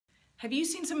Have you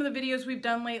seen some of the videos we've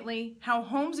done lately? How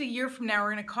homes a year from now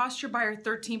are going to cost your buyer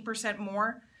 13%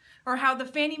 more? Or how the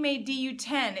Fannie Mae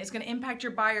DU10 is going to impact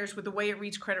your buyers with the way it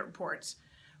reads credit reports?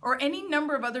 Or any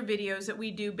number of other videos that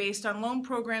we do based on loan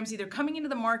programs either coming into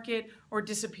the market or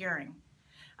disappearing.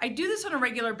 I do this on a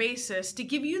regular basis to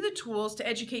give you the tools to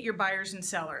educate your buyers and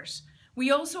sellers. We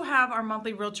also have our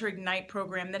monthly Realtor Ignite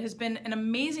program that has been an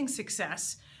amazing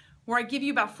success, where I give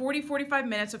you about 40-45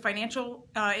 minutes of financial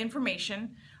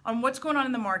information on what's going on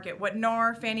in the market, what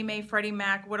NAR, Fannie Mae, Freddie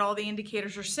Mac, what all the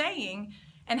indicators are saying,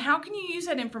 and how can you use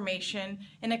that information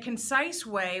in a concise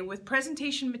way with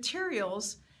presentation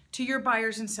materials to your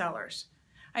buyers and sellers.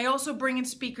 I also bring in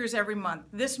speakers every month.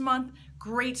 This month,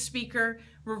 great speaker,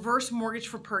 reverse mortgage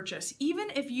for purchase. Even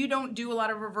if you don't do a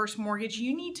lot of reverse mortgage,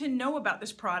 you need to know about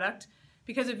this product,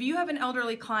 because if you have an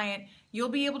elderly client, you'll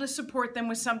be able to support them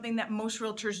with something that most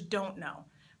realtors don't know.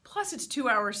 Plus, it's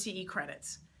 2-hour CE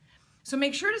credits. So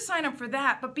make sure to sign up for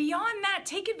that, but beyond that,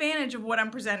 take advantage of what I'm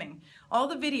presenting. All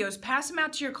the videos, pass them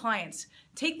out to your clients.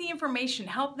 Take the information,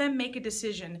 help them make a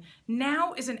decision.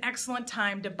 Now is an excellent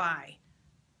time to buy.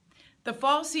 The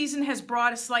fall season has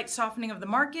brought a slight softening of the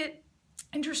market.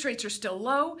 Interest rates are still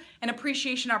low, and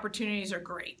appreciation opportunities are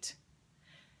great.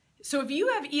 So if you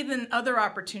have even other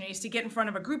opportunities to get in front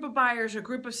of a group of buyers, or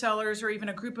group of sellers, or even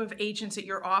a group of agents at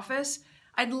your office,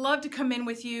 I'd love to come in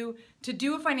with you to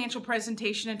do a financial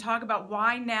presentation and talk about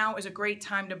why now is a great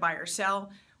time to buy or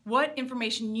sell, what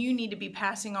information you need to be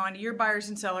passing on to your buyers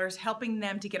and sellers, helping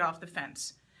them to get off the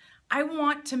fence. I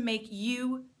want to make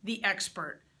you the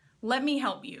expert. Let me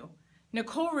help you.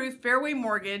 Nicole Ruth, Fairway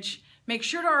Mortgage. Make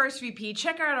sure to RSVP.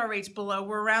 Check out our rates below.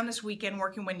 We're around this weekend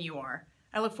working when you are.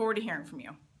 I look forward to hearing from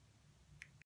you.